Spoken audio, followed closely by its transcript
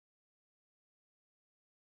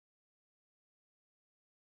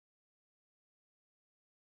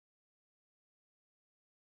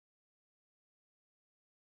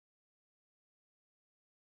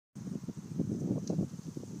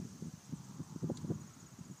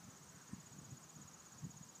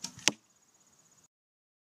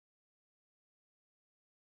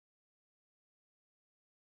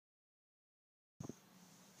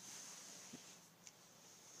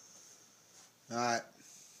Alright,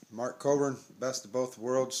 Mark Coburn, Best of Both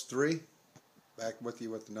Worlds 3, back with you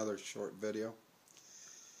with another short video.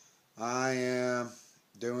 I am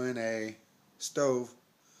doing a stove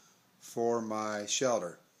for my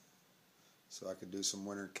shelter so I could do some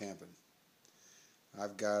winter camping.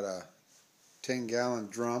 I've got a 10-gallon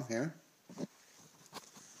drum here,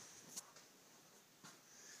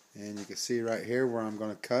 and you can see right here where I'm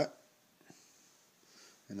going to cut,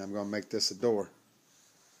 and I'm going to make this a door.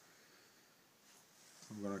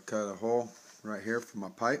 I'm going to cut a hole right here for my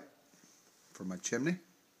pipe, for my chimney,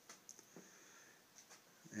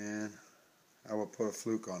 and I will put a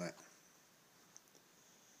fluke on it.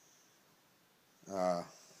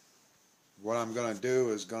 What I'm going to do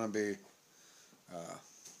is going to be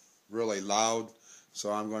really loud,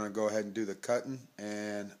 so I'm going to go ahead and do the cutting,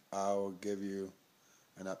 and I'll give you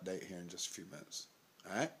an update here in just a few minutes.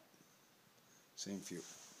 Alright? See you in a few.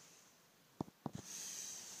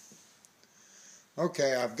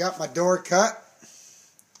 Okay, I've got my door cut,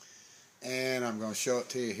 and I'm going to show it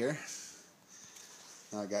to you here.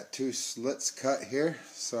 I got two slits cut here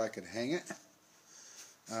so I could hang it.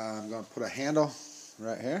 I'm going to put a handle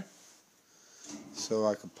right here so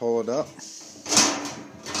I can pull it up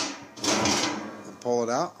and pull it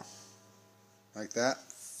out like that.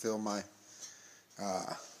 Fill my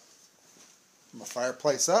my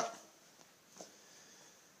fireplace up,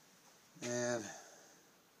 and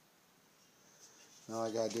all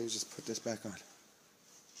I gotta do is just put this back on.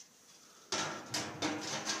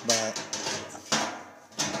 But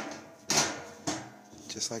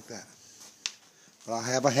just like that. But I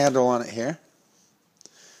have a handle on it here,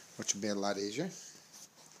 which will be a lot easier.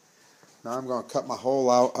 Now I'm going to cut my hole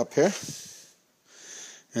out up here,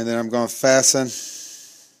 and then I'm going to fasten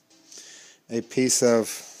a piece of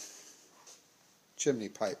chimney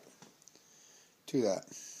pipe to that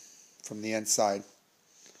from the inside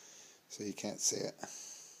so you can't see it.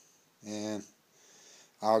 And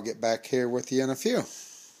I'll get back here with you in a few.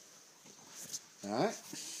 Alright,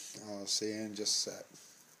 I'll see you in just a sec.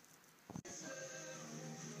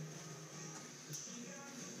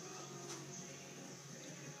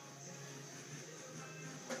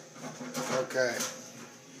 Okay,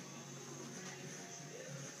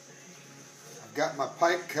 I've got my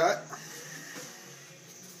pipe cut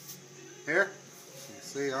here. You can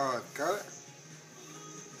see how I've cut it,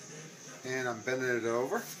 and I'm bending it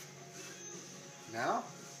over now,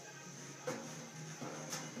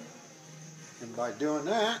 and by doing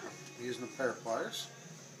that, I'm using a pair of pliers,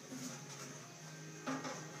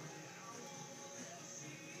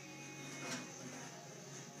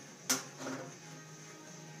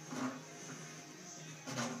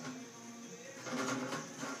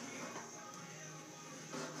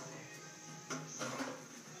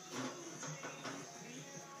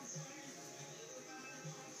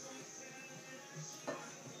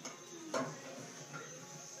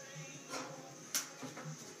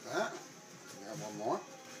 that. Got one more.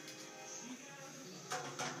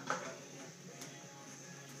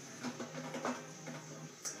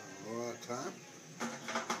 A little at a time.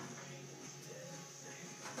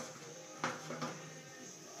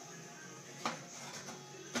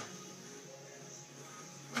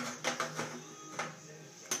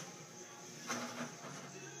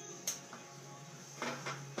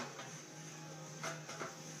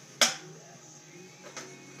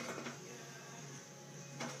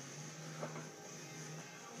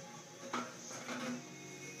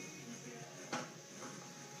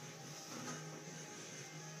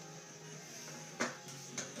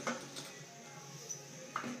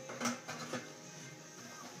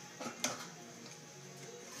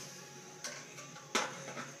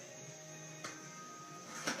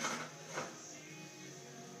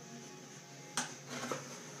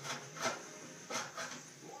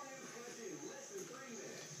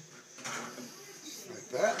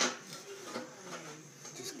 That.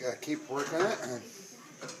 Just gotta keep working it, and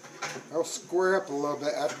it'll square up a little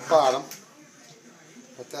bit at the bottom,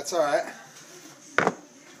 but that's alright.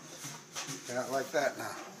 Got it like that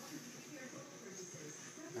now.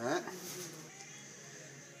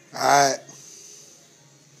 Alright,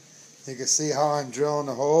 you can see how I'm drilling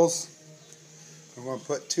the holes. I'm going to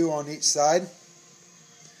put 2 on each side,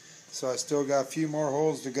 so I still got a few more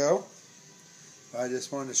holes to go. I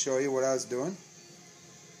just wanted to show you what I was doing.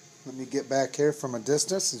 Let me get back here from a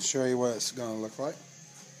distance and show you what it's going to look like.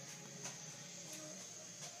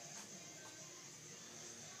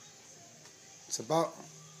 It's about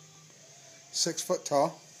 6 foot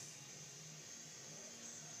tall.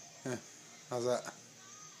 Yeah, how's that?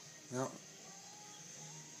 No.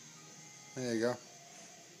 There you go.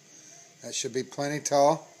 That should be plenty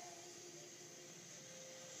tall.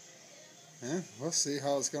 Yeah, we'll see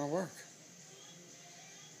how it's going to work.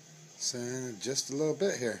 So just a little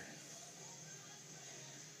bit here.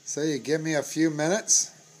 So you give me a few minutes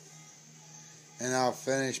and I'll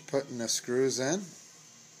finish putting the screws in,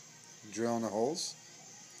 drilling the holes,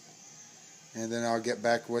 and then I'll get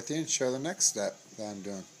back with you and show the next step that I'm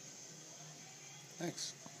doing.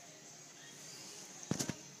 Thanks.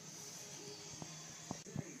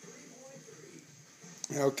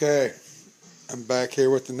 Okay, I'm back here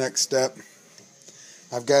with the next step.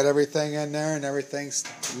 I've got everything in there and everything's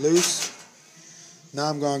loose. Now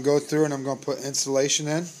I'm going to go through and I'm going to put insulation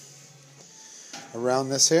in around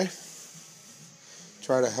this here.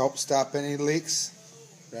 Try to help stop any leaks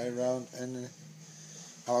right around and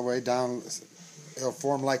all the way down. It'll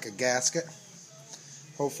form like a gasket,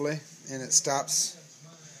 hopefully, and it stops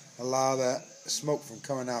a lot of that smoke from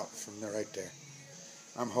coming out from there right there.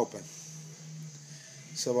 I'm hoping.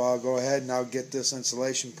 So I'll go ahead and I'll get this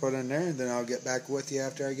insulation put in there, and then I'll get back with you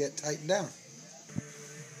after I get tightened down.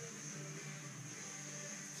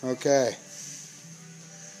 Okay,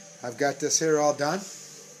 I've got this here all done.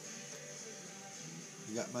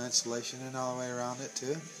 I got my insulation in all the way around it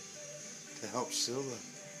too, to help seal the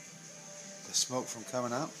smoke from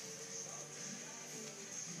coming out.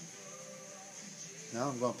 Now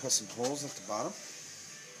I'm going to put some holes at the bottom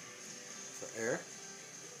for air.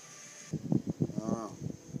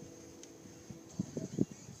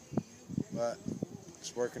 But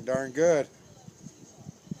it's working darn good.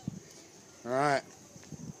 Alright.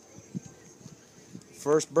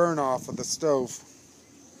 First burn off of the stove.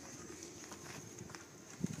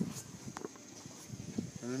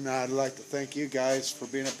 And I'd like to thank you guys for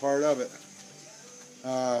being a part of it.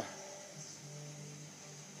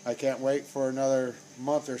 I can't wait for another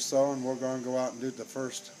month or so, and we're going to go out and do the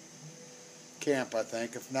first camp, I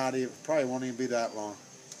think. If not, even probably won't even be that long.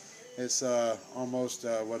 It's almost,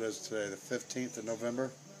 what is today, the 15th of November.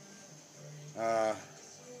 I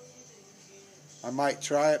might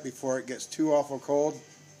try it before it gets too awful cold,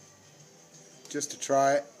 just to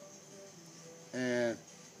try it. And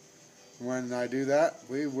when I do that,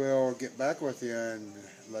 we will get back with you and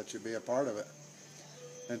let you be a part of it.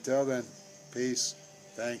 Until then, peace.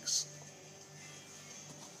 Thanks.